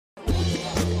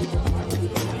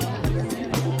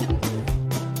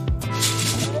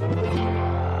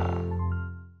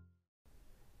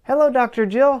Hello, Dr.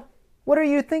 Jill. What are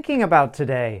you thinking about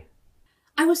today?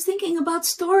 I was thinking about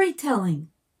storytelling,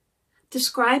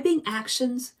 describing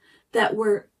actions that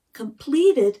were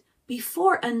completed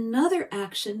before another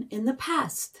action in the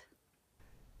past.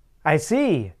 I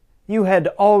see. You had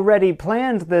already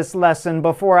planned this lesson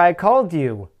before I called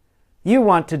you. You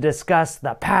want to discuss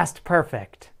the past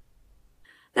perfect.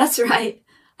 That's right.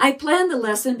 I planned the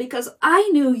lesson because I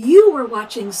knew you were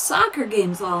watching soccer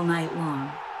games all night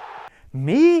long.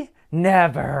 Me?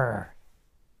 Never.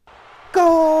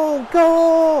 Goal!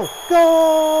 Goal!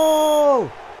 Goal!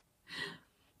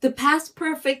 The past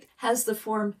perfect has the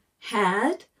form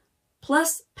had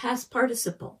plus past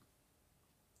participle.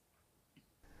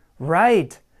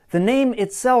 Right. The name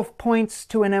itself points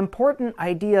to an important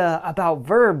idea about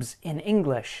verbs in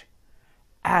English.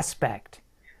 Aspect.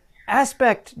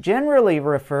 Aspect generally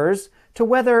refers to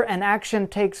whether an action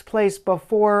takes place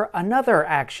before another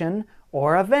action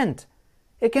or event.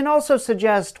 It can also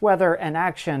suggest whether an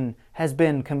action has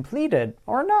been completed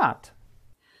or not.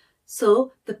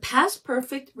 So the past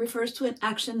perfect refers to an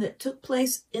action that took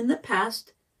place in the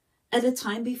past at a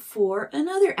time before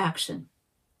another action.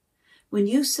 When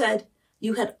you said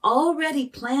you had already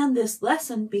planned this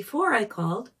lesson before I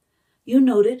called, you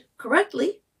noted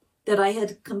correctly that I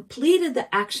had completed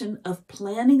the action of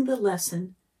planning the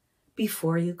lesson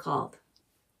before you called.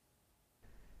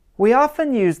 We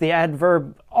often use the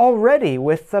adverb already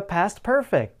with the past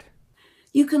perfect.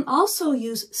 You can also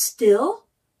use still,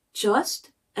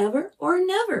 just, ever, or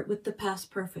never with the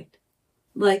past perfect.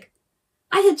 Like,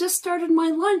 I had just started my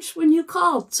lunch when you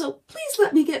called, so please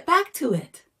let me get back to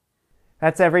it.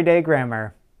 That's everyday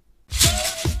grammar.